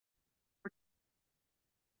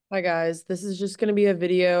Hi guys, this is just going to be a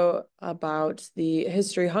video about the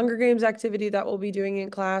History Hunger Games activity that we'll be doing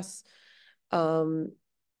in class. Um,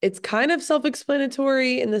 it's kind of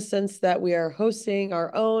self-explanatory in the sense that we are hosting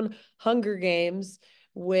our own Hunger Games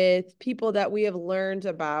with people that we have learned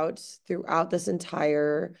about throughout this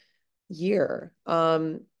entire year.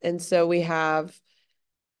 And so we have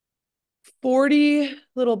 40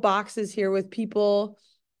 little boxes here with people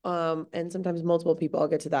and sometimes multiple people. I'll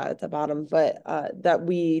get to that at the bottom, but that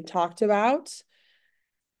we talked about.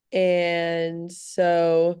 And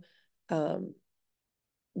so um,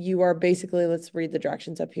 you are basically, let's read the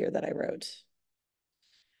directions up here that I wrote.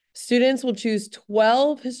 Students will choose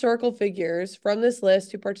 12 historical figures from this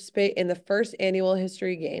list to participate in the first annual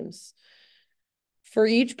history games. For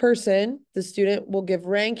each person, the student will give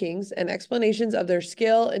rankings and explanations of their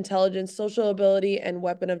skill, intelligence, social ability, and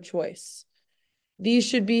weapon of choice. These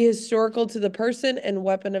should be historical to the person, and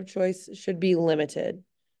weapon of choice should be limited.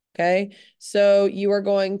 Okay. So you are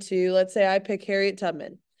going to, let's say I pick Harriet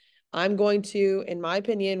Tubman. I'm going to, in my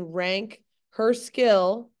opinion, rank her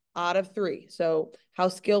skill out of 3. So how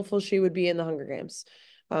skillful she would be in the Hunger Games.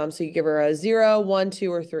 So you give her a 0, 1,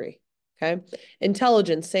 2, or 3. Okay.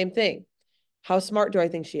 Intelligence, same thing. How smart do I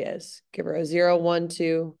think she is? Give her a 0, 1,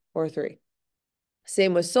 2, or 3.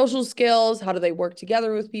 Same with social skills. How do they work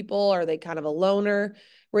together with people? Are they kind of a loner?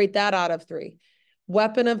 Rate that out of 3.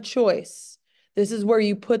 Weapon of choice. This is where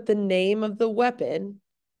you put the name of the weapon,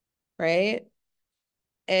 right?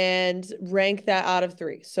 And rank that out of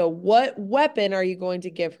 3. So what weapon are you going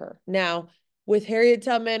to give her? Now, with Harriet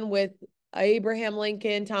Tubman, with Abraham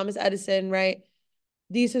Lincoln, Thomas Edison, right?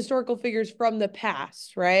 These historical figures from the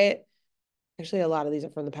past, right? Actually, a lot of these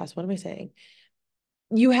are from the past. What am I saying?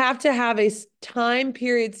 You have to have a time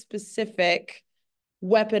period specific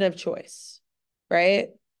weapon of choice, right?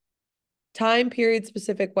 Time period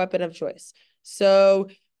specific weapon of choice. So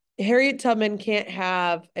Harriet Tubman can't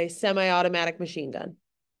have a semi-automatic machine gun.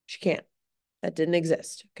 She can't. That didn't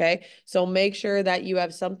exist. Okay. So make sure that you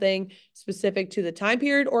have something specific to the time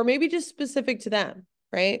period or maybe just specific to them,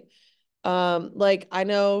 right? Like I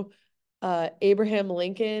know Abraham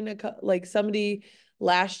Lincoln, like somebody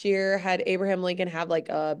last year had Abraham Lincoln have like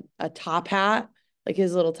a top hat, like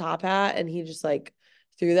his little top hat, and he just like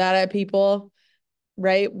threw that at people,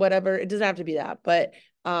 right? Whatever. It doesn't have to be that, but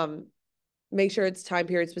um make sure it's time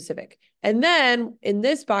period specific. And then in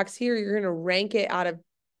this box here, you're going to rank it out of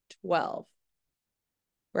 12,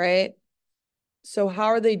 right? So how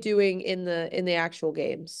are they doing in the actual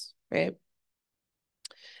games, right?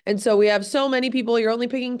 And so we have so many people, you're only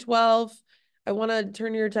picking 12. I want to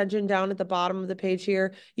turn your attention down at the bottom of the page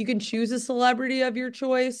here. You can choose a celebrity of your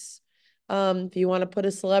choice. If you want to put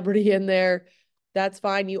a celebrity in there, that's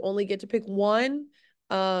fine. You only get to pick one.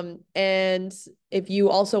 And if you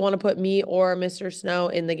also want to put me or Mr. Snow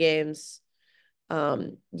in the games,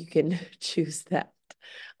 you can choose that.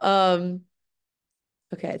 Um,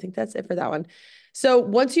 okay, I think that's it for that one. So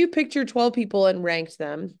once you picked your 12 people and ranked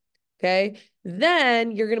them, okay,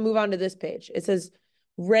 then you're going to move on to this page. It says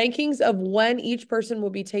rankings of when each person will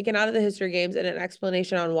be taken out of the history games and an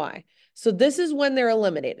explanation on why. So this is when they're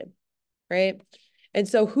eliminated, right? And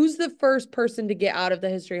so who's the first person to get out of the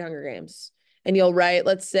history Hunger Games? And you'll write,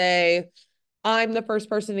 let's say, I'm the first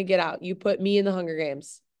person to get out. You put me in the Hunger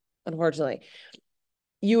Games, unfortunately.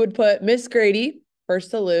 You would put Miss Grady,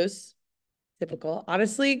 first to lose. Typical.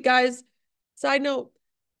 Honestly, guys, side note,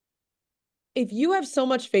 if you have so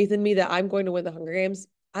much faith in me that I'm going to win the Hunger Games,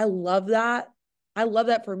 I love that. I love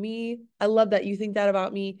that for me. I love that you think that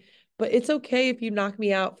about me. But it's okay if you knock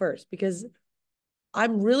me out first because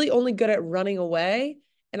I'm really only good at running away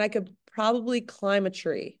and I could probably climb a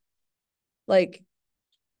tree. Like,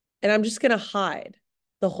 and I'm just going to hide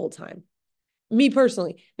the whole time. Me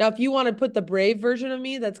personally. Now, if you want to put the brave version of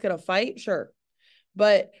me that's going to fight, sure.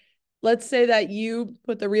 But let's say that you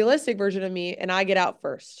put the realistic version of me and I get out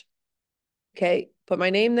first. Okay, put my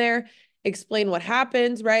name there, explain what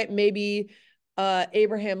happens, right? Maybe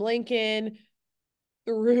Abraham Lincoln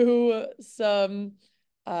threw some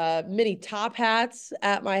mini top hats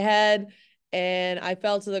at my head and I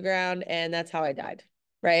fell to the ground and that's how I died,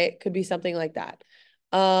 right? Could be something like that.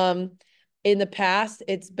 Um, in the past,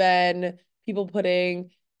 it's been people putting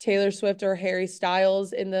Taylor Swift or Harry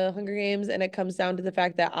Styles in the Hunger Games, and it comes down to the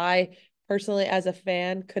fact that I personally, as a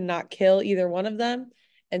fan, could not kill either one of them.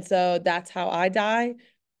 And so that's how I die.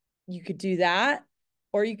 You could do that,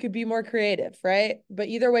 or you could be more creative, right? But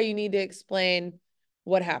either way, you need to explain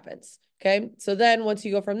what happens. Okay. So then once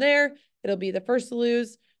you go from there, it'll be the first to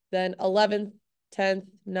lose, then 11th, 10th,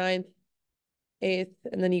 9th, 8th,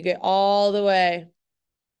 and then you get all the way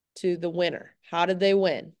to the winner. How did they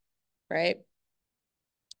win? Right.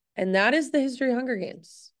 And that is the history of Hunger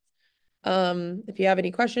Games. If you have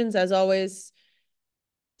any questions, as always,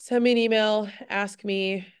 send me an email, ask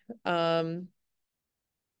me.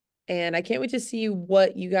 And I can't wait to see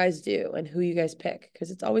what you guys do and who you guys pick,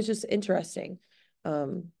 because it's always just interesting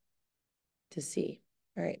to see.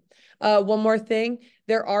 All right. One more thing.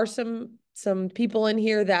 There are some people in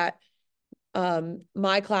here that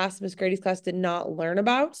my class, Miss Grady's class, did not learn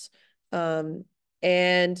about.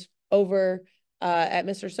 And over at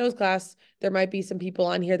Mr. Stowe's class, there might be some people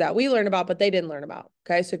on here that we learn about, but they didn't learn about.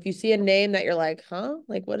 Okay. So if you see a name that you're like, huh?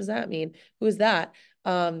 Like, what does that mean? Who is that?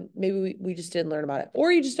 Maybe we just didn't learn about it,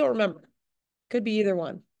 or you just don't remember. Could be either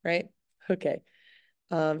one, right? Okay.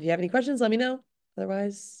 If you have any questions, let me know.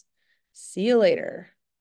 Otherwise, see you later.